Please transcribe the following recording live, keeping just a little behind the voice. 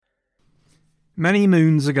Many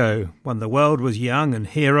moons ago, when the world was young and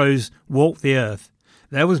heroes walked the earth,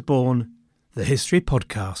 there was born the History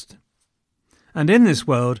Podcast. And in this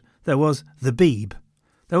world, there was the Beeb.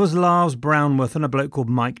 There was Lars Brownworth and a bloke called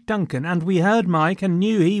Mike Duncan, and we heard Mike and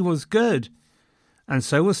knew he was good. And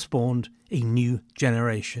so was spawned a new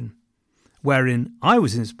generation, wherein I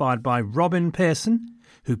was inspired by Robin Pearson,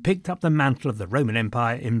 who picked up the mantle of the Roman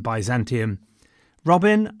Empire in Byzantium.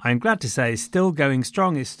 Robin, I'm glad to say, is still going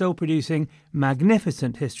strong, is still producing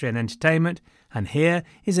magnificent history and entertainment, and here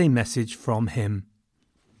is a message from him.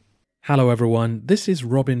 Hello everyone, this is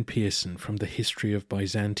Robin Pearson from the History of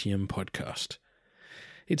Byzantium podcast.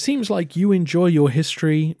 It seems like you enjoy your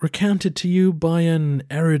history recounted to you by an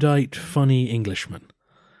erudite, funny Englishman.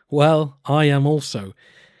 Well, I am also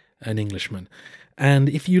an Englishman. And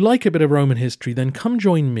if you like a bit of Roman history, then come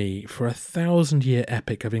join me for a 1,000-year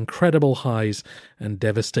epic of incredible highs and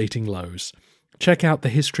devastating lows. Check out The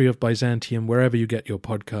History of Byzantium wherever you get your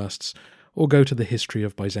podcasts, or go to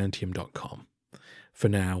thehistoryofbyzantium.com. For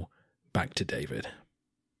now, back to David.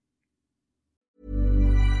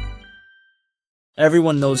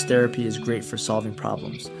 Everyone knows therapy is great for solving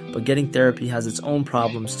problems, but getting therapy has its own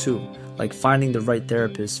problems too, like finding the right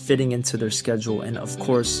therapist, fitting into their schedule, and of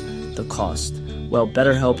course, the cost. Well,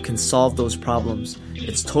 BetterHelp can solve those problems.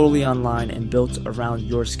 It's totally online and built around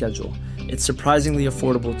your schedule. It's surprisingly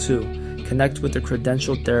affordable too. Connect with a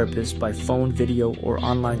credentialed therapist by phone, video, or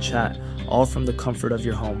online chat, all from the comfort of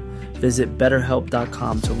your home. Visit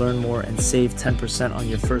BetterHelp.com to learn more and save 10% on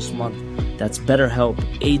your first month. That's BetterHelp,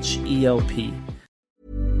 H-E-L-P.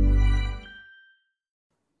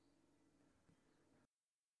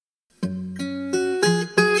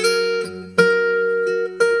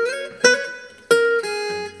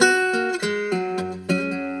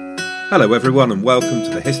 Hello everyone and welcome to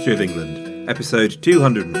the History of England, episode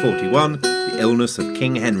 241, The Illness of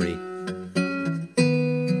King Henry.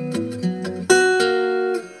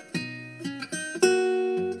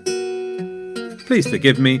 Please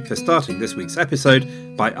forgive me for starting this week's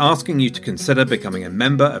episode by asking you to consider becoming a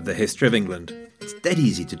member of the History of England. It's dead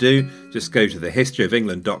easy to do, just go to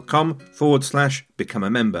thehistoryofengland.com/become a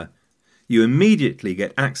member. You immediately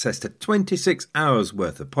get access to 26 hours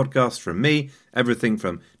worth of podcasts from me, everything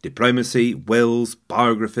from diplomacy, wills,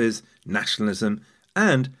 biographies, nationalism,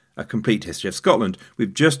 and a complete history of Scotland.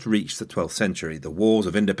 We've just reached the 12th century. The wars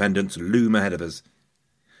of independence loom ahead of us.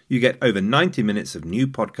 You get over 90 minutes of new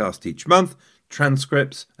podcasts each month,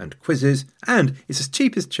 transcripts and quizzes, and it's as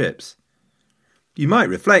cheap as chips. You might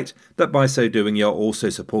reflect that by so doing you're also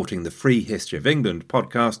supporting the free History of England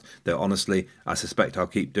podcast, though honestly I suspect I'll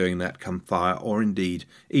keep doing that come fire or indeed,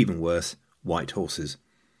 even worse, white horses.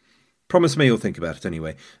 Promise me you'll think about it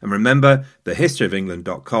anyway, and remember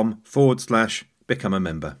thehistoryofengland.com/become a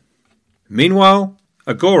member. Meanwhile,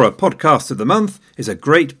 Agora Podcast of the Month is a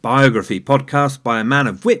great biography podcast by a man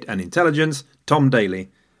of wit and intelligence, Tom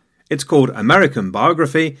Daley. It's called American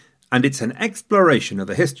Biography, and it's an exploration of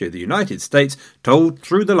the history of the United States told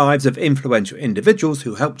through the lives of influential individuals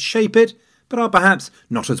who helped shape it, but are perhaps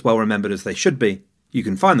not as well remembered as they should be. You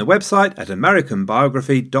can find the website at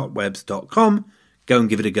americanbiography.webs.com. Go and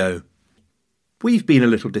give it a go. We've been a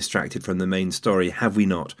little distracted from the main story, have we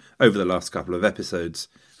not, over the last couple of episodes?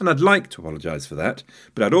 And I'd like to apologise for that,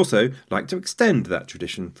 but I'd also like to extend that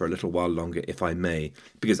tradition for a little while longer if I may,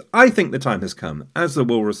 because I think the time has come, as the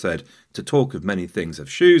Walrus said, to talk of many things, of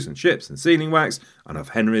shoes and ships and sealing wax, and of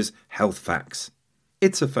Henry's health facts.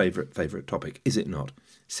 It's a favourite topic, is it not?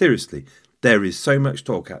 Seriously, there is so much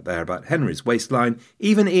talk out there about Henry's waistline,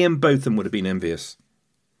 even Ian Botham would have been envious.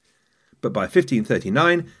 But by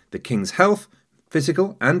 1539, the king's health,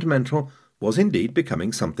 physical and mental, was indeed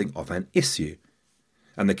becoming something of an issue.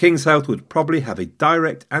 And the king's health would probably have a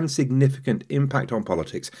direct and significant impact on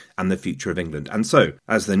politics and the future of England. And so,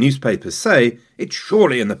 as the newspapers say, it's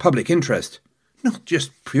surely in the public interest. Not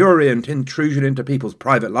just prurient intrusion into people's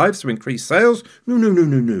private lives to increase sales.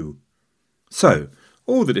 No. So,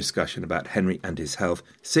 all the discussion about Henry and his health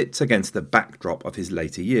sits against the backdrop of his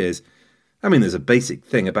later years. I mean, there's a basic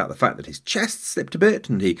thing about the fact that his chest slipped a bit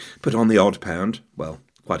and he put on the odd pound. Well,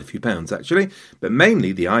 quite a few pounds actually, but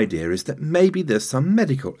mainly the idea is that maybe there's some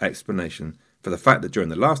medical explanation for the fact that during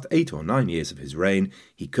the last 8 or 9 years of his reign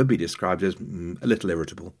he could be described as a little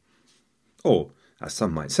irritable. Or, as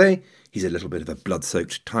some might say, he's a little bit of a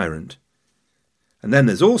blood-soaked tyrant. And then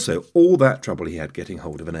there's also all that trouble he had getting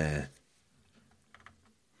hold of an heir.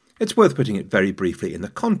 It's worth putting it very briefly in the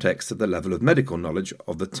context of the level of medical knowledge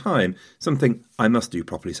of the time, something I must do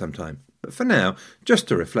properly sometime. But for now, just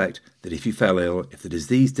to reflect that if you fell ill, if the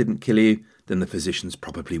disease didn't kill you, then the physicians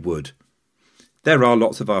probably would. There are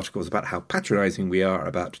lots of articles about how patronising we are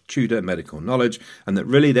about Tudor medical knowledge, and that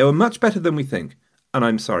really they were much better than we think. And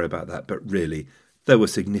I'm sorry about that, but really, there were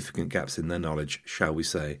significant gaps in their knowledge, shall we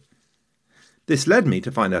say. This led me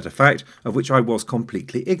to find out a fact of which I was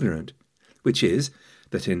completely ignorant, which is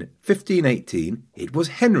that in 1518 it was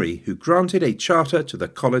Henry who granted a charter to the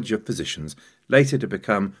College of Physicians, later to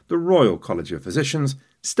become the Royal College of Physicians,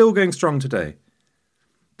 still going strong today.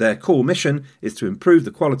 Their core mission is to improve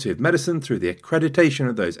the quality of medicine through the accreditation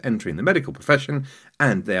of those entering the medical profession,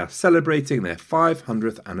 and they are celebrating their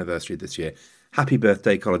 500th anniversary this year. Happy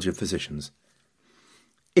birthday, College of Physicians.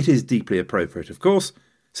 It is deeply appropriate, of course,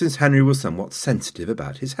 since Henry was somewhat sensitive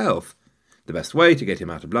about his health. The best way to get him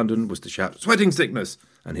out of London was to shout, "Sweating sickness!"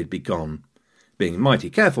 and he'd be gone, being mighty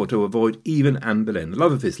careful to avoid even Anne Boleyn, the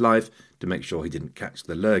love of his life, to make sure he didn't catch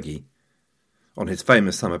the lurgy. On his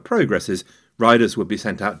famous summer progresses, riders would be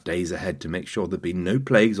sent out days ahead to make sure there'd be no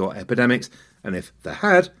plagues or epidemics, and if there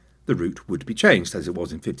had, the route would be changed, as it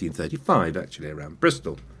was in 1535, actually, around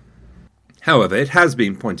Bristol. However, it has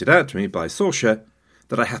been pointed out to me by Saussure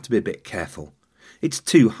that I have to be a bit careful. It's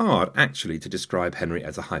too hard, actually, to describe Henry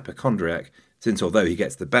as a hypochondriac, since although he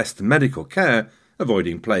gets the best medical care,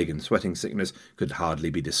 avoiding plague and sweating sickness could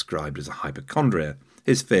hardly be described as a hypochondria.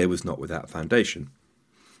 His fear was not without foundation.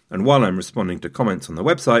 And while I'm responding to comments on the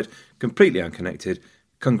website, completely unconnected,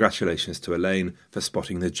 congratulations to Elaine for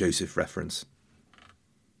spotting the Joseph reference.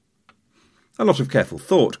 A lot of careful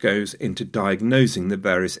thought goes into diagnosing the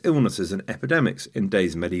various illnesses and epidemics in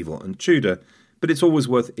days medieval and Tudor, but it's always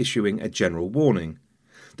worth issuing a general warning.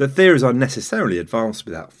 The theories are necessarily advanced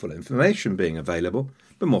without full information being available,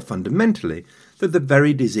 but more fundamentally, that the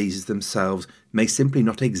very diseases themselves may simply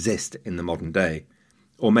not exist in the modern day,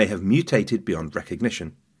 or may have mutated beyond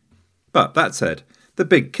recognition. But that said, the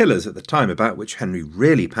big killers at the time about which Henry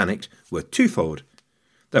really panicked were twofold.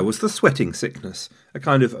 There was the sweating sickness, a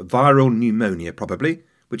kind of viral pneumonia probably,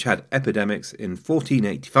 which had epidemics in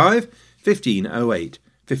 1485, 1508,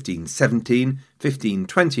 1517,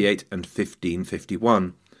 1528 and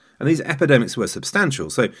 1551. And these epidemics were substantial,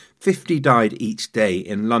 so 50 died each day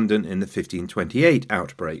in London in the 1528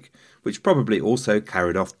 outbreak, which probably also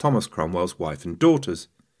carried off Thomas Cromwell's wife and daughters.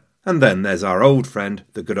 And then there's our old friend,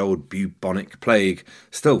 the good old bubonic plague,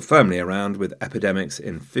 still firmly around with epidemics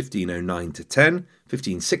in 1509 to 10,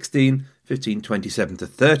 1516, 1527 to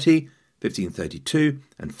 30, 1532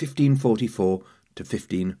 and 1544 to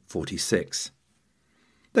 1546.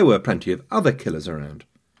 There were plenty of other killers around.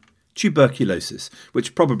 Tuberculosis,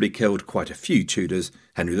 which probably killed quite a few Tudors,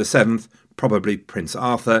 Henry VII, probably Prince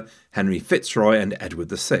Arthur, Henry Fitzroy and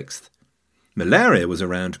Edward VI. Malaria was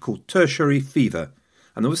around, called tertiary fever,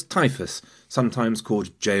 and there was typhus, sometimes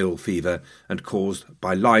called jail fever, and caused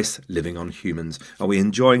by lice living on humans. Are we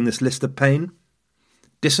enjoying this list of pain?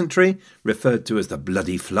 Dysentery, referred to as the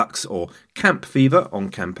bloody flux or camp fever on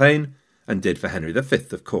campaign, and did for Henry V,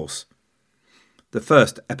 of course. The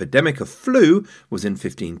first epidemic of flu was in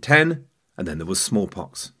 1510, and then there was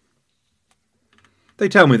smallpox. They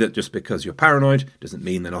tell me that just because you're paranoid doesn't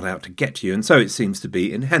mean they're not out to get you, and so it seems to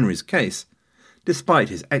be in Henry's case. Despite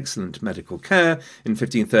his excellent medical care, in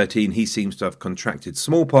 1513 he seems to have contracted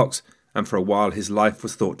smallpox, and for a while his life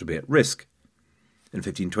was thought to be at risk. In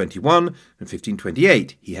 1521 and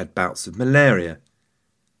 1528 he had bouts of malaria.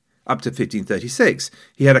 Up to 1536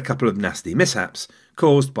 he had a couple of nasty mishaps,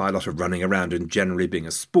 caused by a lot of running around and generally being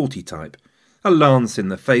a sporty type. A lance in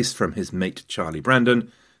the face from his mate Charlie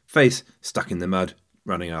Brandon, face stuck in the mud,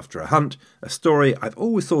 running after a hunt, a story I've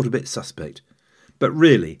always thought a bit suspect. But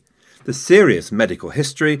really, the serious medical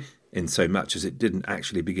history, in so much as it didn't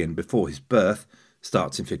actually begin before his birth,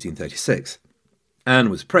 starts in 1536. Anne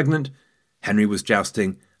was pregnant, Henry was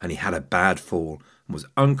jousting, and he had a bad fall and was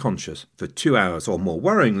unconscious for 2 hours, or more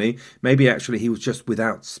worryingly, maybe actually he was just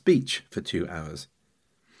without speech for 2 hours.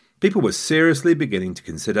 People were seriously beginning to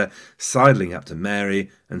consider sidling up to Mary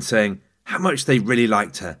and saying how much they really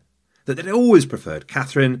liked her, that they'd always preferred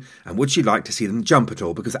Catherine, and would she like to see them jump at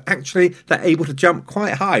all, because actually they're able to jump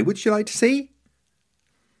quite high. Would you like to see?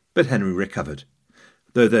 But Henry recovered,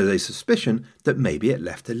 though there's a suspicion that maybe it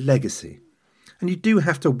left a legacy. And you do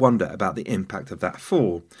have to wonder about the impact of that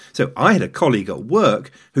fall. So I had a colleague at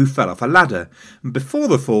work who fell off a ladder, and before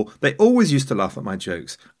the fall they always used to laugh at my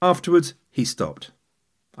jokes. Afterwards he stopped.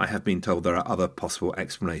 I have been told there are other possible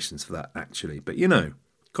explanations for that actually, but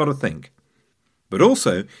gotta think. But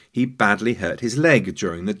also, he badly hurt his leg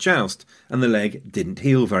during the joust, and the leg didn't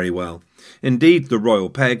heal very well. Indeed, the royal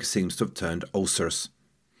peg seems to have turned ulcerous.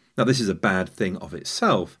 Now, this is a bad thing of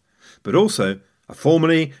itself, but also, a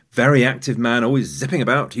formerly very active man always zipping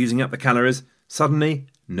about, using up the calories, suddenly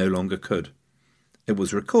no longer could. It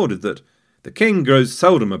was recorded that The king goes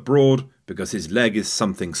seldom abroad because his leg is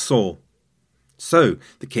something sore. So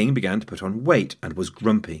the king began to put on weight and was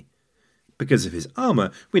grumpy. Because of his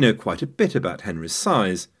armour, we know quite a bit about Henry's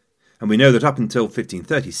size, and we know that up until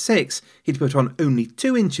 1536 he'd put on only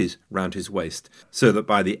 2 inches round his waist, so that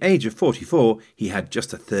by the age of 44 he had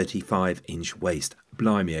just a 35-inch waist.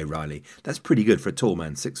 Blimey O'Reilly, that's pretty good for a tall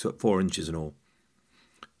man, 6 foot 4 inches and all.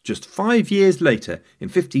 Just 5 years later, in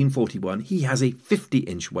 1541, he has a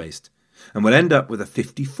 50-inch waist, and will end up with a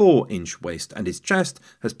 54-inch waist, and his chest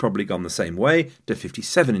has probably gone the same way to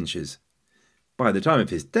 57 inches. By the time of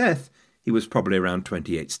his death, he was probably around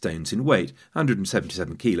 28 stones in weight,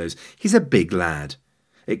 177 kilos. He's a big lad.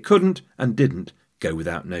 It couldn't and didn't go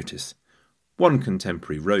without notice. One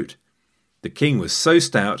contemporary wrote, "The king was so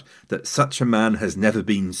stout that such a man has never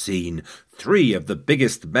been seen. 3 of the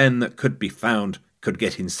biggest men that could be found could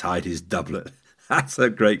get inside his doublet." That's a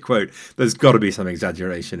great quote. There's got to be some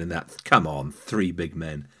exaggeration in that. Come on, 3 big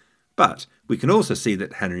men. But we can also see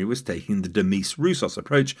that Henry was taking the Demis Roussos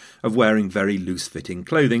approach of wearing very loose-fitting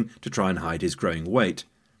clothing to try and hide his growing weight.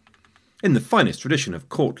 In the finest tradition of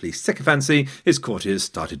courtly sycophancy, his courtiers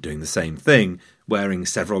started doing the same thing, wearing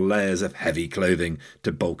several layers of heavy clothing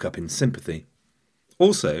to bulk up in sympathy.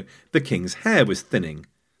 Also, the king's hair was thinning.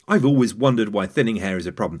 I've always wondered why thinning hair is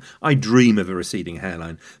a problem. I dream of a receding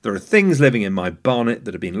hairline. There are things living in my bonnet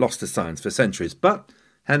that have been lost to science for centuries, but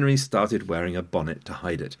Henry started wearing a bonnet to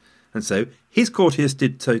hide it. And so his courtiers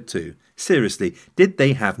did so too. Seriously, did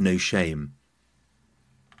they have no shame?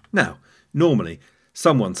 Now, normally,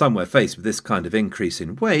 someone somewhere faced with this kind of increase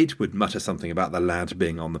in weight would mutter something about the lad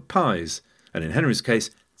being on the pies, and in Henry's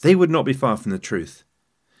case, they would not be far from the truth.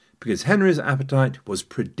 Because Henry's appetite was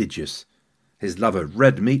prodigious. His love of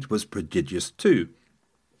red meat was prodigious too.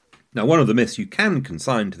 Now, one of the myths you can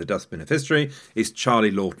consign to the dustbin of history is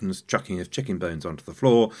Charlie Lawton's chucking of chicken bones onto the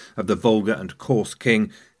floor, of the vulgar and coarse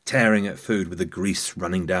king tearing at food with the grease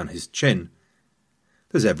running down his chin.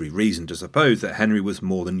 There's every reason to suppose that Henry was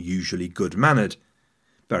more than usually good-mannered.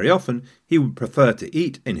 Very often he would prefer to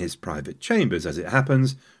eat in his private chambers, as it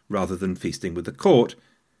happens, rather than feasting with the court,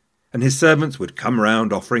 and his servants would come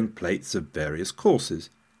round offering plates of various courses.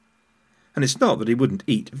 And it's not that he wouldn't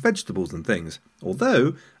eat vegetables and things,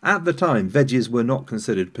 although at the time veggies were not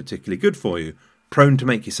considered particularly good for you, prone to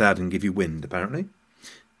make you sad and give you wind, apparently.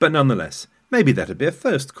 But nonetheless, maybe that'd be a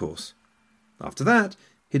first course. After that,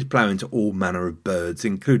 he'd plough into all manner of birds,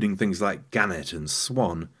 including things like gannet and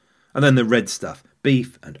swan, and then the red stuff,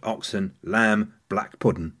 beef and oxen, lamb, black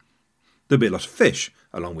pudding. There'd be a lot of fish,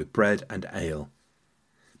 along with bread and ale.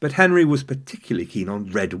 But Henry was particularly keen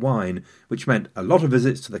on red wine, which meant a lot of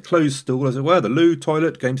visits to the closed stool, as it were, the loo,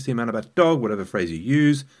 toilet, going to see a man about a dog, whatever phrase you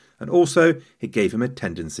use, and also it gave him a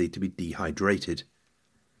tendency to be dehydrated.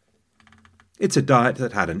 It's a diet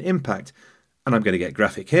that had an impact, and I'm going to get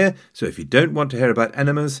graphic here, so if you don't want to hear about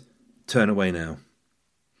enemas, turn away now.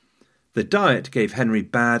 The diet gave Henry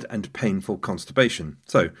bad and painful constipation,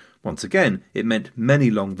 so, once again, it meant many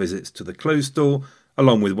long visits to the closed stool,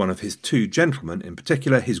 along with one of his 2 gentlemen, in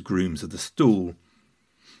particular his grooms of the stool.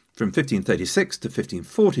 From 1536 to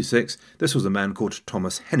 1546, this was a man called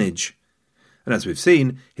Thomas Heneage, and as we've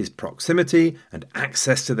seen, his proximity and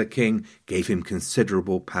access to the king gave him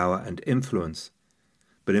considerable power and influence.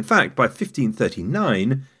 But in fact, by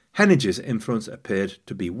 1539, Heneage's influence appeared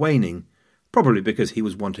to be waning, probably because he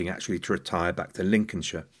was wanting actually to retire back to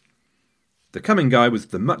Lincolnshire. The coming guy was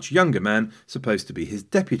the much younger man supposed to be his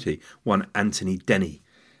deputy, one Anthony Denny,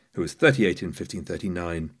 who was 38 in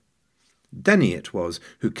 1539. Denny it was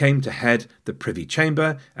who came to head the Privy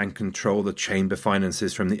Chamber and control the chamber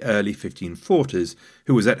finances from the early 1540s,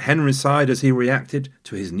 who was at Henry's side as he reacted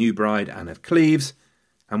to his new bride Anne of Cleves,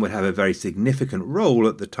 and would have a very significant role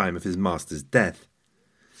at the time of his master's death.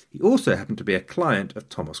 He also happened to be a client of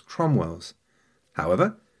Thomas Cromwell's.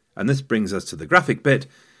 However, and this brings us to the graphic bit,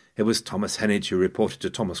 it was Thomas Heneage who reported to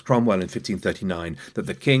Thomas Cromwell in 1539 that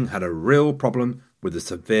the king had a real problem with a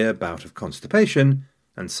severe bout of constipation,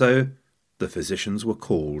 and so the physicians were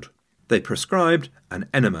called. They prescribed an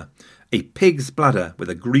enema, a pig's bladder with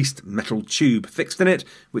a greased metal tube fixed in it,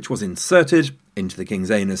 which was inserted into the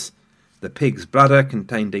king's anus. The pig's bladder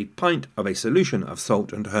contained a pint of a solution of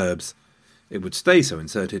salt and herbs. It would stay so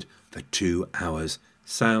inserted for 2 hours.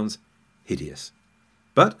 Sounds hideous.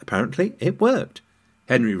 But apparently it worked.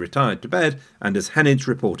 Henry retired to bed, and as Heneage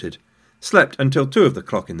reported, slept until 2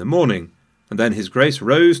 o'clock in the morning, and then his grace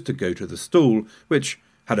rose to go to the stool, which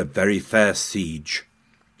had a very fair siege.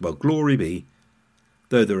 Well, glory be.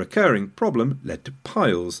 Though the recurring problem led to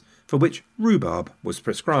piles, for which rhubarb was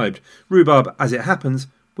prescribed. Rhubarb, as it happens,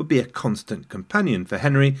 would be a constant companion for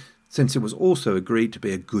Henry, since it was also agreed to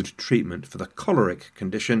be a good treatment for the choleric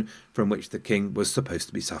condition from which the king was supposed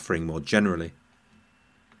to be suffering more generally.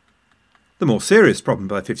 The more serious problem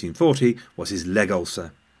by 1540 was his leg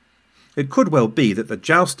ulcer. It could well be that the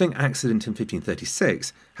jousting accident in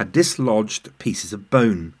 1536 had dislodged pieces of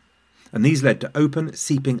bone, and these led to open,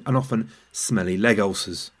 seeping and often smelly leg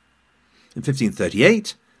ulcers. In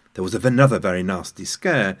 1538, there was another very nasty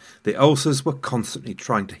scare. The ulcers were constantly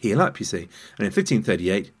trying to heal up, you see, and in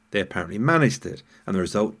 1538 they apparently managed it, and the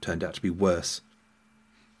result turned out to be worse.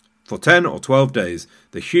 For 10 or 12 days,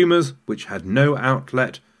 the humours, which had no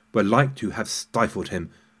outlet, were like to have stifled him,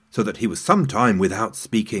 so that he was some time without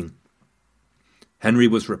speaking. Henry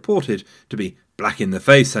was reported to be black in the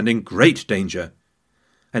face and in great danger,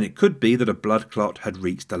 and it could be that a blood clot had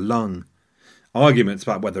reached a lung. Arguments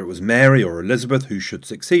about whether it was Mary or Elizabeth who should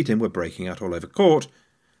succeed him were breaking out all over court,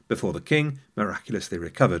 before the king miraculously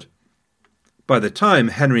recovered. By the time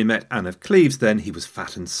Henry met Anne of Cleves, then, he was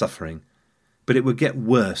fat and suffering. But it would get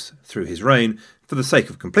worse through his reign. For the sake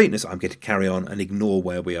of completeness, I'm going to carry on and ignore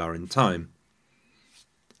where we are in time.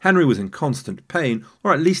 Henry was in constant pain,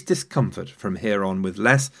 or at least discomfort, from here on, with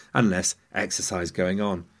less and less exercise going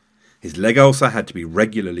on. His leg ulcer had to be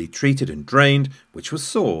regularly treated and drained, which was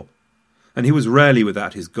sore, and he was rarely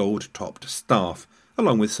without his gold-topped staff,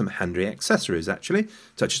 along with some handy accessories, actually,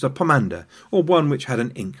 such as a pomander, or one which had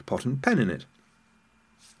an ink pot and pen in it.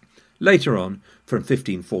 Later on, from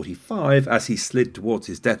 1545, as he slid towards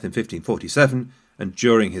his death in 1547, and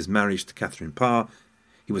during his marriage to Catherine Parr,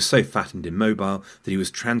 he was so fat and immobile that he was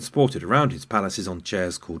transported around his palaces on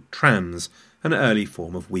chairs called trams, an early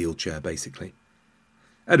form of wheelchair, basically.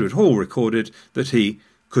 Edward Hall recorded that he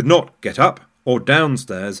could not get up or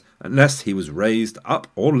downstairs unless he was raised up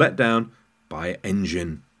or let down by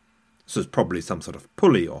engine. This was probably some sort of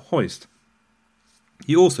pulley or hoist.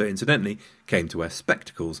 He also, incidentally, came to wear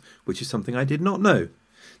spectacles, which is something I did not know.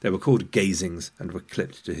 They were called gazings and were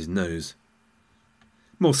clipped to his nose.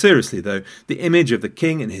 More seriously, though, the image of the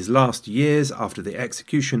king in his last years after the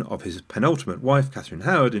execution of his penultimate wife, Catherine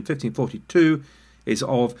Howard, in 1542, is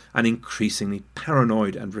of an increasingly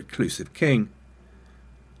paranoid and reclusive king.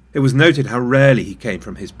 It was noted how rarely he came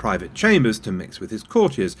from his private chambers to mix with his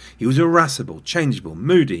courtiers. He was irascible, changeable,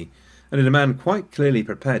 moody, and in a man quite clearly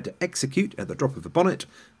prepared to execute at the drop of a bonnet,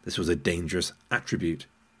 this was a dangerous attribute.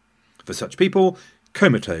 For such people,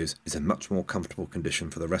 comatose is a much more comfortable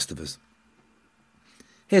condition for the rest of us.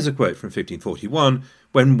 Here's a quote from 1541,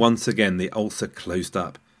 when once again the ulcer closed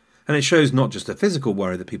up, and it shows not just a physical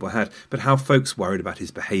worry that people had, but how folks worried about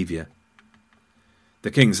his behaviour.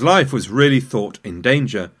 The king's life was really thought in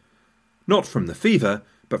danger, not from the fever,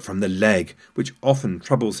 but from the leg, which often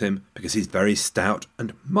troubles him because he's very stout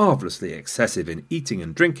and marvellously excessive in eating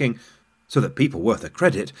and drinking, so that people worth a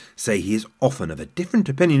credit say he is often of a different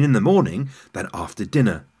opinion in the morning than after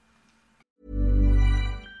dinner.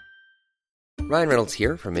 Ryan Reynolds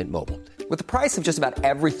here from Mint Mobile. With the price of just about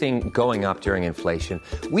everything going up during inflation,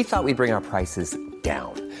 we thought we'd bring our prices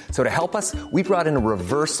down. So to help us, we brought in a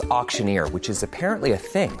reverse auctioneer, which is apparently a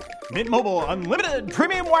thing. Mint Mobile Unlimited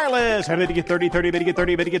Premium Wireless. How to get 30, 30, bit to get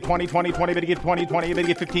 30, bit to get 20, 20, 20, bit to get 20, 20, bit to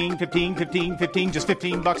get 15, 15, 15, 15, just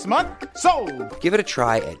 $15 a month? Sold! Give it a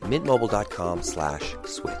try at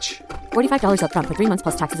mintmobile.com/switch. $45 up front for 3 months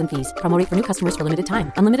plus taxes and fees. Promo rate for new customers for limited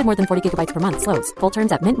time. Unlimited more than 40 gigabytes per month. Slows full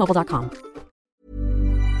terms at mintmobile.com.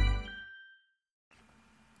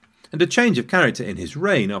 And a change of character in his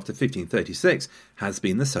reign after 1536 has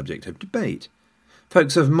been the subject of debate.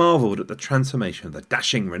 Folks have marvelled at the transformation of the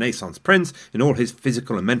dashing Renaissance prince in all his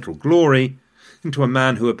physical and mental glory into a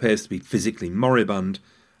man who appears to be physically moribund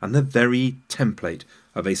and the very template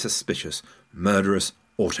of a suspicious, murderous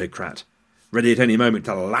autocrat, ready at any moment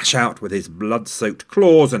to lash out with his blood-soaked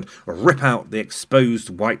claws and rip out the exposed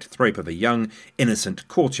white throat of a young, innocent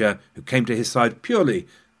courtier who came to his side purely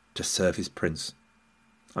to serve his prince.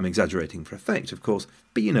 I'm exaggerating for effect, of course,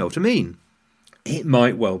 but you know what I mean. It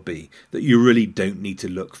might well be that you really don't need to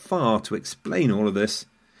look far to explain all of this.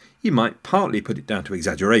 You might partly put it down to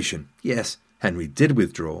exaggeration. Yes, Henry did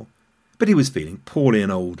withdraw, but he was feeling poorly and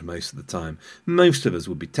old most of the time. Most of us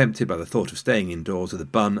would be tempted by the thought of staying indoors with a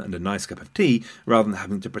bun and a nice cup of tea, rather than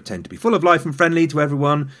having to pretend to be full of life and friendly to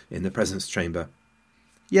everyone in the presence chamber.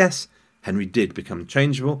 Yes, Henry did become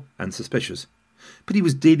changeable and suspicious, but he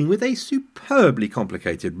was dealing with a superbly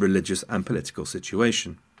complicated religious and political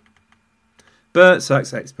situation.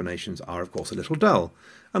 Bertzak's explanations are, of course, a little dull,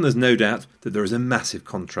 and there's no doubt that there is a massive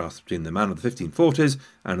contrast between the man of the 1540s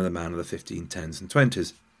and the man of the 1510s and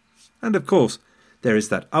 20s. And, of course, there is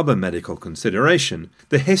that other medical consideration,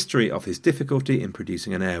 the history of his difficulty in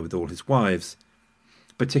producing an heir with all his wives.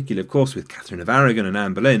 particularly, of course, with Catherine of Aragon and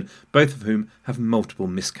Anne Boleyn, both of whom have multiple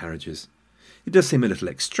miscarriages. It does seem a little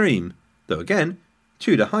extreme, though again,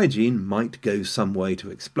 Tudor hygiene might go some way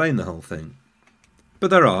to explain the whole thing.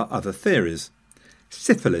 But there are other theories.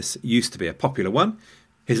 Syphilis used to be a popular one.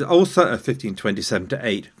 His ulcer of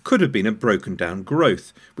 1527-8 could have been a broken down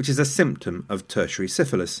growth, which is a symptom of tertiary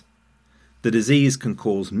syphilis. The disease can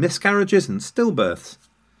cause miscarriages and stillbirths.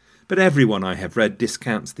 But everyone I have read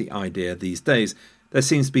discounts the idea these days. There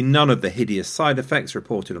seems to be none of the hideous side effects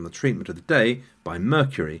reported on the treatment of the day by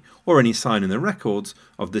mercury, or any sign in the records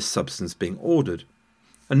of this substance being ordered.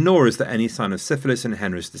 And nor is there any sign of syphilis in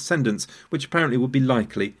Henry's descendants, which apparently would be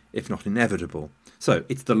likely, if not inevitable. So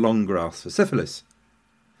it's the long grass for syphilis.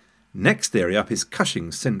 Next theory up is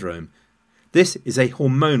Cushing's syndrome. This is a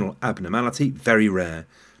hormonal abnormality, very rare.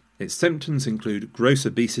 Its symptoms include gross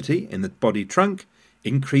obesity in the body trunk,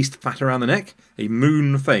 increased fat around the neck, a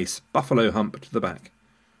moon face, buffalo hump to the back.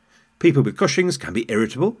 People with Cushing's can be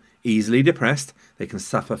irritable, easily depressed, they can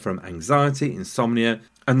suffer from anxiety, insomnia,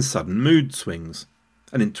 and sudden mood swings.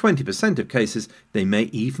 And in 20% of cases, they may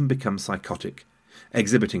even become psychotic,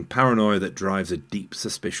 exhibiting paranoia that drives a deep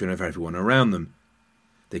suspicion of everyone around them.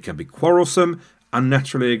 They can be quarrelsome,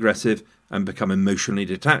 unnaturally aggressive, and become emotionally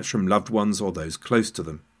detached from loved ones or those close to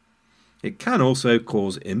them. It can also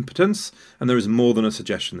cause impotence, and there is more than a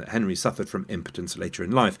suggestion that Henry suffered from impotence later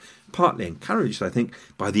in life, partly encouraged, I think,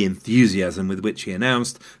 by the enthusiasm with which he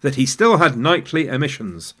announced that he still had nightly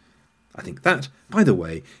emissions. I think that, by the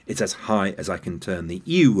way, is as high as I can turn the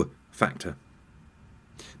ew factor.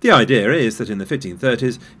 The idea is that in the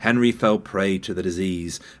 1530s, Henry fell prey to the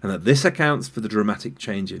disease, and that this accounts for the dramatic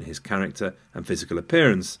change in his character and physical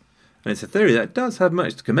appearance. And it's a theory that does have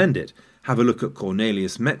much to commend it. Have a look at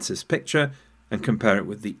Cornelius Metz's picture and compare it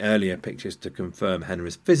with the earlier pictures to confirm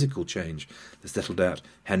Henry's physical change. There's little doubt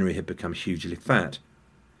Henry had become hugely fat.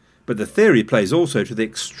 But the theory plays also to the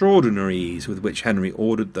extraordinary ease with which Henry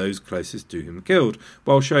ordered those closest to him killed,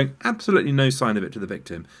 while showing absolutely no sign of it to the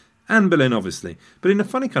victim. Anne Boleyn, obviously, but in a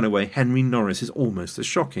funny kind of way, Henry Norris is almost as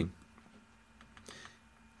shocking.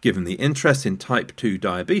 Given the interest in type 2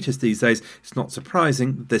 diabetes these days, it's not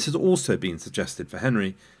surprising that this has also been suggested for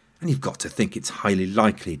Henry. And you've got to think it's highly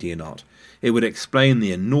likely, do you not? It would explain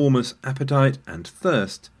the enormous appetite and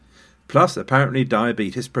thirst. Plus, apparently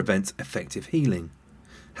diabetes prevents effective healing.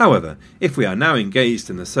 However, if we are now engaged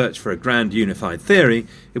in the search for a grand unified theory,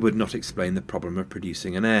 it would not explain the problem of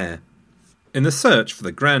producing an heir. In the search for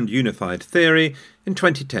the grand unified theory, in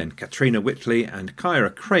 2010, Katrina Whitley and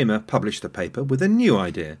Kyra Kramer published a paper with a new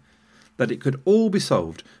idea, that it could all be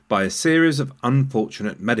solved by a series of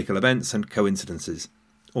unfortunate medical events and coincidences,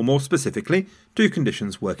 or more specifically, two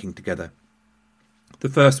conditions working together. The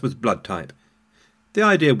first was blood type. The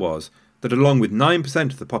idea was that along with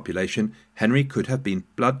 9% of the population, Henry could have been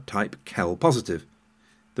blood type Kell positive.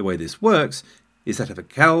 The way this works is that if a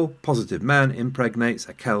Kell positive man impregnates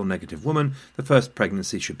a Kell negative woman, the first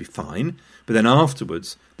pregnancy should be fine, but then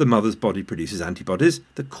afterwards the mother's body produces antibodies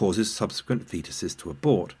that causes subsequent fetuses to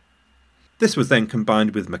abort. This was then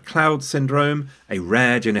combined with McLeod syndrome, a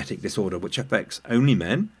rare genetic disorder which affects only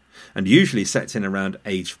men, and usually sets in around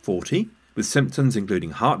age 40, with symptoms including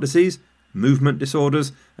heart disease, movement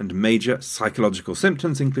disorders, and major psychological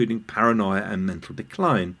symptoms including paranoia and mental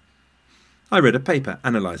decline. I read a paper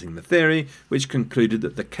analysing the theory, which concluded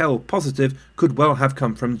that the Kell positive could well have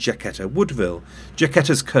come from Jacquetta Woodville,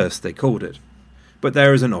 Jacquetta's curse they called it. But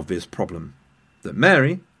there is an obvious problem, that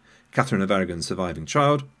Mary, Catherine of Aragon's surviving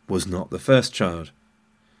child, was not the first child.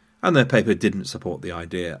 And their paper didn't support the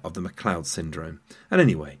idea of the McLeod syndrome. And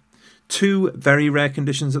anyway, two very rare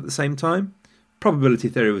conditions at the same time? Probability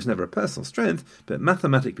theory was never a personal strength, but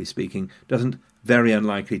mathematically speaking, doesn't very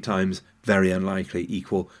unlikely times very unlikely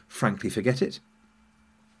equal frankly forget it?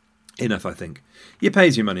 Enough, I think. You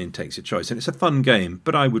pays your money and takes your choice, and it's a fun game,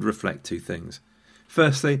 but I would reflect two things.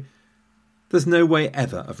 Firstly, there's no way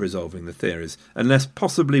ever of resolving the theories, unless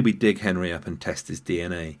possibly we dig Henry up and test his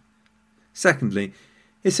DNA. Secondly,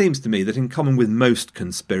 it seems to me that in common with most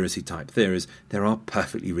conspiracy-type theories, there are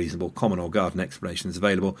perfectly reasonable common or garden explanations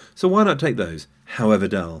available, so why not take those, however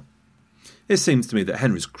dull? It seems to me that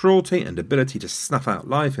Henry's cruelty and ability to snuff out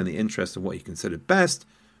life in the interest of what he considered best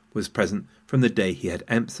was present from the day he had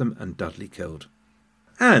Emptham and Dudley killed.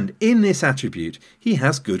 And in this attribute, he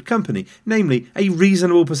has good company, namely a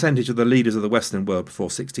reasonable percentage of the leaders of the Western world before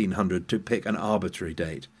 1600 to pick an arbitrary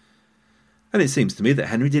date. And it seems to me that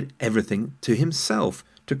Henry did everything to himself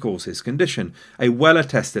to cause his condition, a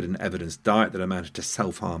well-attested and evidenced diet that amounted to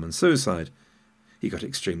self-harm and suicide. He got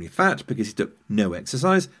extremely fat because he took no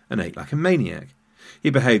exercise and ate like a maniac. He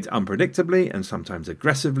behaved unpredictably and sometimes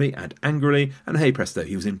aggressively and angrily, and hey presto,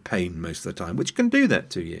 he was in pain most of the time, which can do that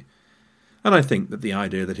to you. And I think that the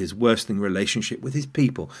idea that his worsening relationship with his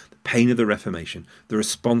people, the pain of the Reformation, the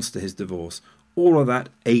response to his divorce, all of that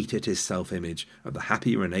ate at his self-image of the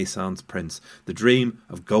happy Renaissance prince, the dream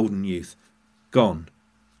of golden youth, gone.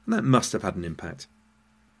 And that must have had an impact.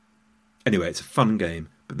 Anyway, it's a fun game,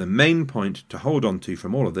 but the main point to hold on to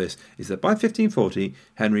from all of this is that by 1540,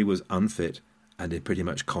 Henry was unfit and in pretty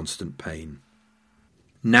much constant pain.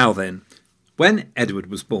 Now then, when Edward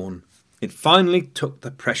was born, it finally took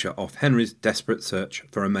the pressure off Henry's desperate search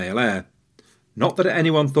for a male heir. Not that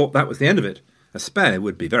anyone thought that was the end of it. A spare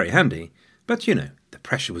would be very handy, but you know, the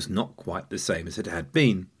pressure was not quite the same as it had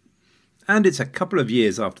been. And it's a couple of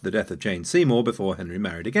years after the death of Jane Seymour before Henry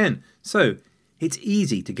married again, so it's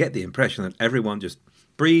easy to get the impression that everyone just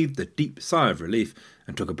breathed a deep sigh of relief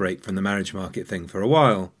and took a break from the marriage market thing for a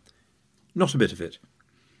while. Not a bit of it.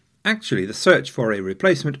 Actually, the search for a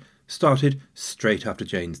replacement started straight after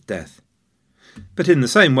Jane's death. But in the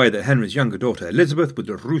same way that Henry's younger daughter Elizabeth would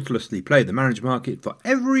ruthlessly play the marriage market for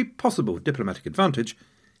every possible diplomatic advantage,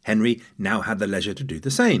 Henry now had the leisure to do the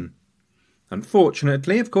same.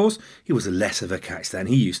 Unfortunately, of course, he was less of a catch than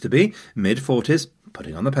he used to be, mid-40s,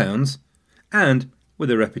 putting on the pounds, and with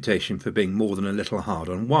a reputation for being more than a little hard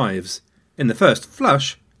on wives. In the first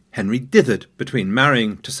flush, Henry dithered between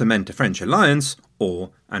marrying to cement a French alliance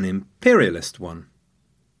or an imperialist one.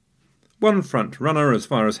 One front-runner as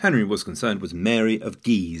far as Henry was concerned was Mary of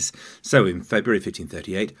Guise, so in February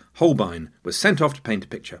 1538 Holbein was sent off to paint a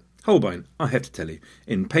picture. Holbein, I have to tell you,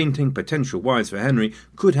 in painting potential wives for Henry,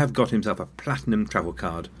 could have got himself a platinum travel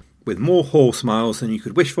card. With more horse miles than you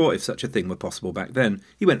could wish for if such a thing were possible back then,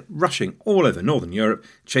 he went rushing all over northern Europe,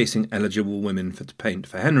 chasing eligible women to paint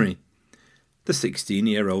for Henry. The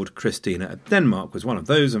 16-year-old Christina of Denmark was one of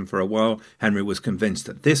those, and for a while Henry was convinced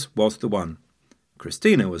that this was the one.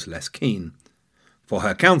 Christina was less keen. For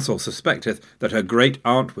her council suspecteth that her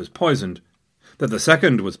great-aunt was poisoned, that the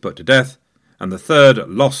second was put to death, and the third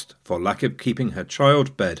lost for lack of keeping her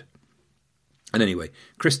child bed. And anyway,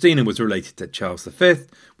 Christina was related to Charles V,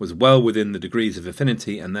 was well within the degrees of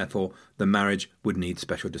affinity, and therefore the marriage would need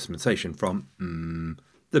special dispensation from,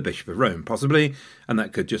 the Bishop of Rome, possibly, and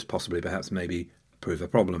that could just possibly perhaps maybe prove a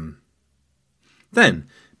problem. Then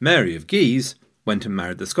Mary of Guise went and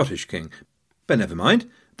married the Scottish king. But never mind,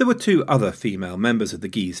 there were two other female members of the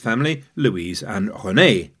Guise family, Louise and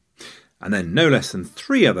Renée. And then no less than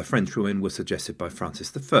 3 other French women were suggested by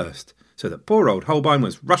Francis I, so that poor old Holbein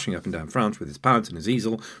was rushing up and down France with his palette and his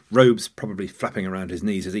easel, robes probably flapping around his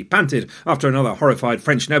knees as he panted after another horrified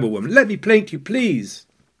French noblewoman. "Let me paint you, please!"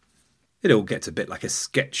 It all gets a bit like a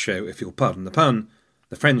sketch show, if you'll pardon the pun.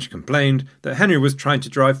 The French complained that Henry was trying to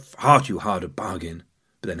drive far too hard a bargain.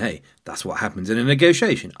 But then, hey, that's what happens in a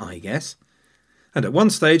negotiation, I guess. And at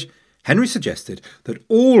one stage, Henry suggested that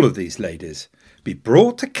all of these ladies be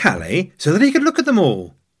brought to Calais so that he could look at them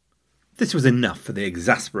all. This was enough for the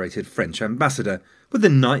exasperated French ambassador. Would the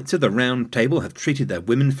Knights of the Round Table have treated their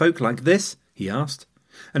womenfolk like this? He asked.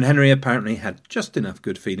 And Henry apparently had just enough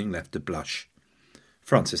good feeling left to blush.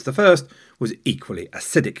 Francis I was equally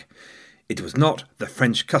acidic. It was not the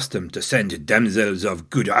French custom to send damsels of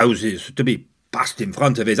good houses to be passed in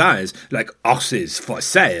front of his eyes like horses for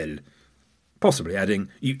sale. Possibly adding,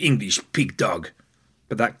 "You English pig dog."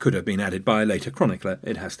 But that could have been added by a later chronicler,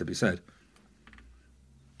 it has to be said.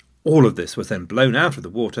 All of this was then blown out of the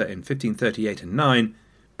water in 1538 and 9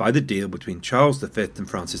 by the deal between Charles V and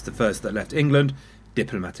Francis I that left England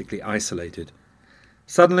diplomatically isolated.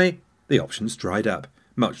 Suddenly, the options dried up,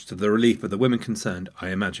 much to the relief of the women concerned, I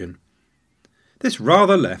imagine. This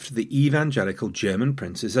rather left the evangelical German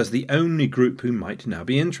princes as the only group who might now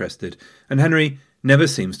be interested, and Henry never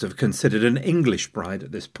seems to have considered an English bride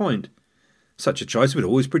at this point. Such a choice would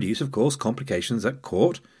always produce, of course, complications at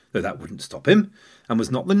court, though that wouldn't stop him, and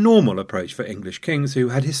was not the normal approach for English kings who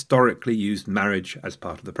had historically used marriage as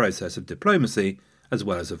part of the process of diplomacy, as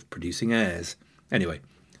well as of producing heirs. Anyway,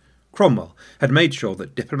 Cromwell had made sure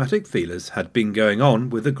that diplomatic feelers had been going on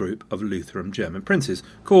with a group of Lutheran German princes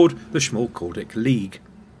called the Schmalkaldic League.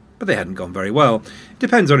 But they hadn't gone very well. It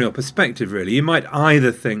depends on your perspective, really. You might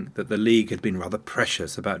either think that the League had been rather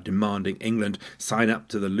precious about demanding England sign up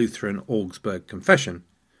to the Lutheran Augsburg Confession,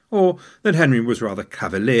 or that Henry was rather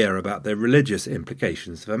cavalier about the religious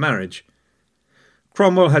implications of a marriage.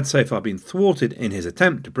 Cromwell had so far been thwarted in his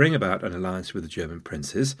attempt to bring about an alliance with the German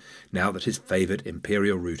princes, now that his favoured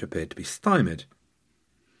imperial route appeared to be stymied.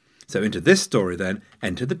 So into this story, then,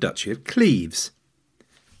 entered the Duchy of Cleves.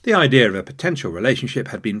 The idea of a potential relationship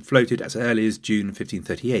had been floated as early as June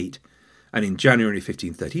 1538, and in January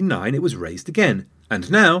 1539 it was raised again, And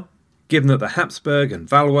now, given that the Habsburg and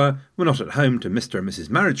Valois were not at home to Mr. and Mrs.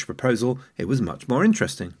 Marriage proposal, it was much more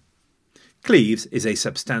interesting. Cleves is a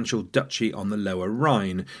substantial duchy on the Lower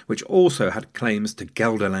Rhine, which also had claims to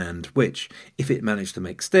Gelderland, which, if it managed to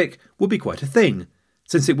make stick, would be quite a thing,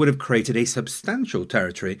 since it would have created a substantial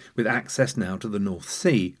territory with access now to the North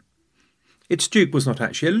Sea. Its duke was not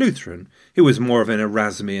actually a Lutheran, he was more of an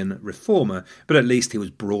Erasmian reformer, but at least he was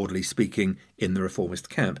broadly speaking in the reformist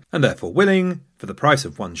camp, and therefore willing, for the price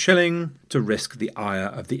of 1 shilling, to risk the ire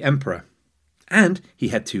of the emperor. And he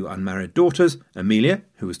had 2 unmarried daughters, Amelia,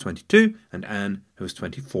 who was 22, and Anne, who was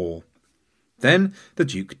 24. Then the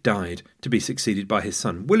Duke died, to be succeeded by his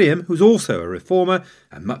son William, who was also a reformer,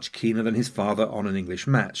 and much keener than his father on an English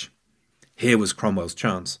match. Here was Cromwell's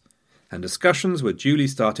chance, and discussions were duly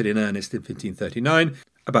started in earnest in 1539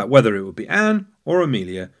 about whether it would be Anne or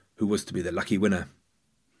Amelia who was to be the lucky winner.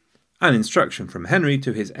 An instruction from Henry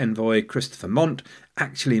to his envoy Christopher Mont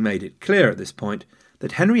actually made it clear at this point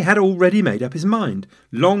that Henry had already made up his mind,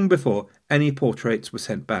 long before any portraits were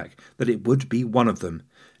sent back, that it would be one of them.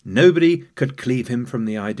 Nobody could cleave him from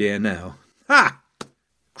the idea now. Ha!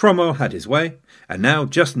 Cromwell had his way, and now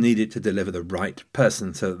just needed to deliver the right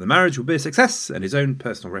person so that the marriage would be a success and his own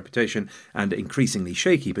personal reputation and increasingly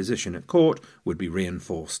shaky position at court would be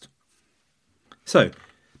reinforced. So,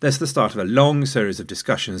 there's the start of a long series of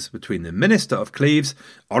discussions between the Minister of Cleves,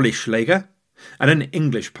 Oehlenschläger, and an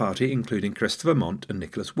English party including Christopher Mont and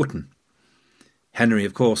Nicholas Wotton. Henry,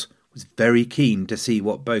 of course, was very keen to see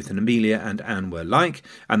what both Amelia and Anne were like,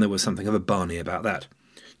 and there was something of a Barney about that.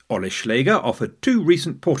 Oehlenschläger offered 2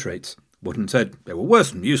 recent portraits. Wotton said they were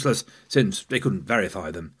worse than useless, since they couldn't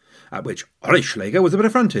verify them, at which Oehlenschläger was a bit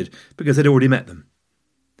affronted, because they'd already met them.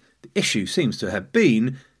 The issue seems to have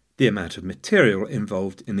been the amount of material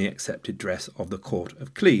involved in the accepted dress of the court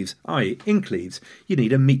of Cleves, i.e. in Cleves, you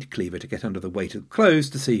need a meat cleaver to get under the weight of clothes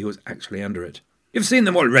to see who was actually under it. "You've seen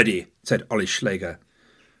them already," said Oehlenschläger.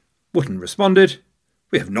 Wotton responded,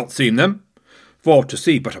 "We have not seen them, for to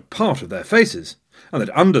see but a part of their faces, and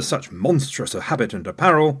that under such monstrous a habit and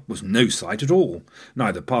apparel was no sight at all,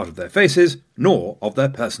 neither part of their faces nor of their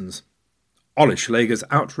persons." Oehlenschläger's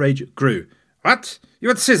outrage grew. "What? You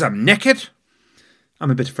would see them naked?" I'm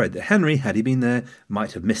a bit afraid that Henry, had he been there,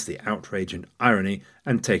 might have missed the outrage and irony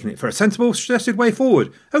and taken it for a sensible, suggested way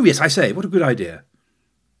forward. "Oh yes, I say, what a good idea."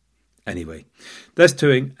 Anyway, there's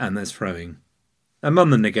toing and there's froing. Among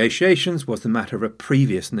the negotiations was the matter of a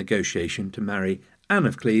previous negotiation to marry Anne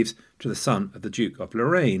of Cleves to the son of the Duke of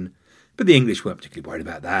Lorraine, but the English weren't particularly worried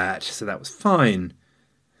about that, so that was fine.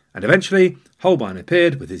 And eventually Holbein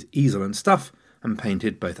appeared with his easel and stuff and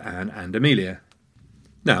painted both Anne and Amelia.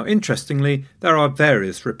 Now, interestingly, there are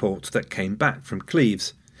various reports that came back from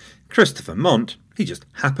Cleves. Christopher Mont, he just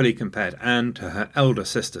happily compared Anne to her elder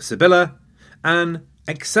sister Sibylla. "Anne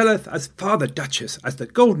excelleth as far the Duchess as the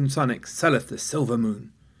golden sun excelleth the silver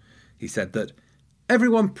moon." He said that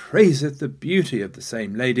 "everyone praiseth the beauty of the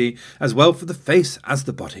same lady, as well for the face as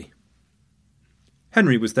the body."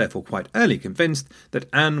 Henry was therefore quite early convinced that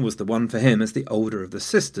Anne was the one for him as the older of the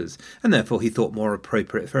sisters, and therefore he thought more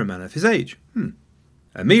appropriate for a man of his age.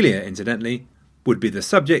 Amelia, incidentally, would be the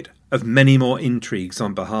subject of many more intrigues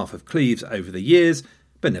on behalf of Cleves over the years,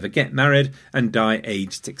 but never get married and die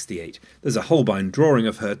aged 68. There's a Holbein drawing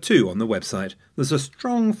of her too on the website. There's a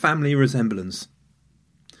strong family resemblance.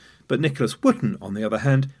 But Nicholas Wotton, on the other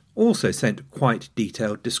hand, also sent quite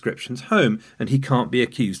detailed descriptions home, and he can't be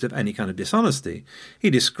accused of any kind of dishonesty. He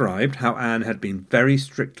described how Anne had been very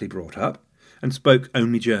strictly brought up and spoke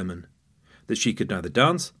only German, that she could neither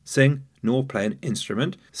dance, sing, nor play an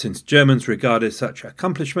instrument, since Germans regarded such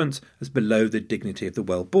accomplishments as below the dignity of the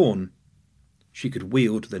well-born. She could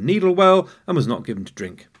wield the needle well and was not given to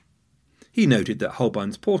drink. He noted that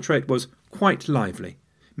Holbein's portrait was quite lively,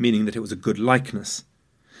 meaning that it was a good likeness.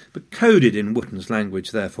 But coded in Wotton's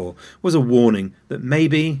language, therefore, was a warning that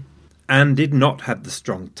maybe Anne did not have the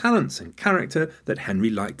strong talents and character that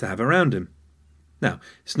Henry liked to have around him. Now,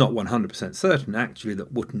 it's not 100% certain, actually,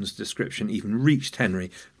 that Wotton's description even reached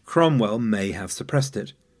Henry. Cromwell may have suppressed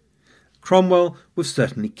it. Cromwell was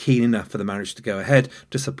certainly keen enough for the marriage to go ahead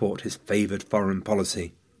to support his favoured foreign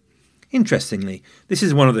policy. Interestingly, this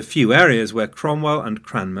is one of the few areas where Cromwell and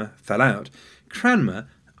Cranmer fell out. Cranmer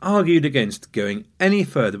argued against going any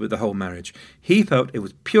further with the whole marriage. He felt it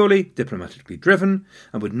was purely diplomatically driven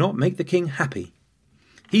and would not make the king happy.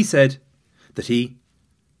 He said that he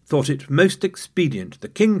thought it most expedient the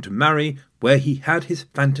king to marry where he had his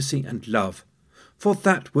fantasy and love, for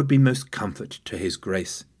that would be most comfort to his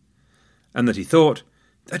grace, and that he thought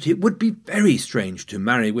that it would be very strange to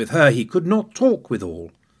marry with her he could not talk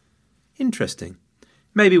withal. Interesting.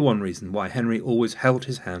 Maybe one reason why Henry always held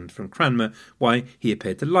his hand from Cranmer, why he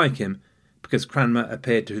appeared to like him, because Cranmer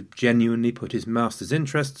appeared to have genuinely put his master's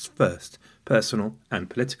interests first, personal and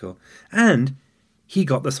political. And he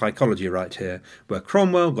got the psychology right here, where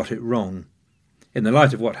Cromwell got it wrong. In the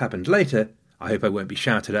light of what happened later, I hope I won't be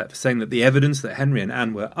shouted at for saying that the evidence that Henry and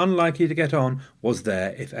Anne were unlikely to get on was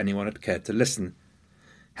there if anyone had cared to listen.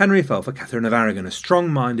 Henry fell for Catherine of Aragon, a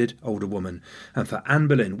strong-minded older woman, and for Anne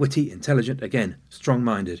Boleyn, witty, intelligent, again,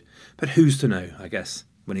 strong-minded. But who's to know, I guess.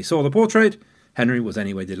 When he saw the portrait, Henry was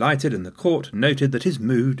anyway delighted, and the court noted that his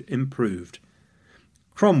mood improved.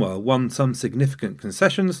 Cromwell won some significant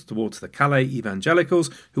concessions towards the Calais evangelicals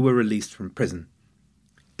who were released from prison.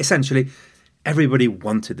 Essentially, everybody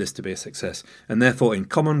wanted this to be a success, and therefore, in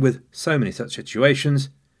common with so many such situations,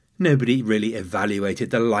 nobody really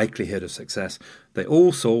evaluated the likelihood of success. They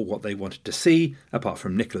all saw what they wanted to see, apart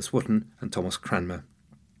from Nicholas Wotton and Thomas Cranmer.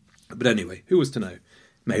 But anyway, who was to know?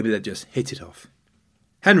 Maybe they'd just hit it off.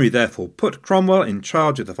 Henry therefore put Cromwell in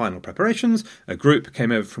charge of the final preparations. A group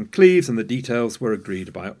came over from Cleves and the details were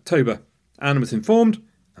agreed by October. Anne was informed,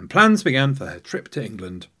 and plans began for her trip to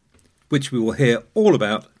England, which we will hear all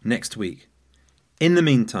about next week. In the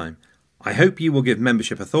meantime, I hope you will give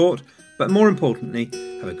membership a thought, but more importantly,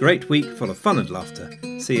 have a great week full of fun and laughter.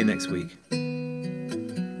 See you next week.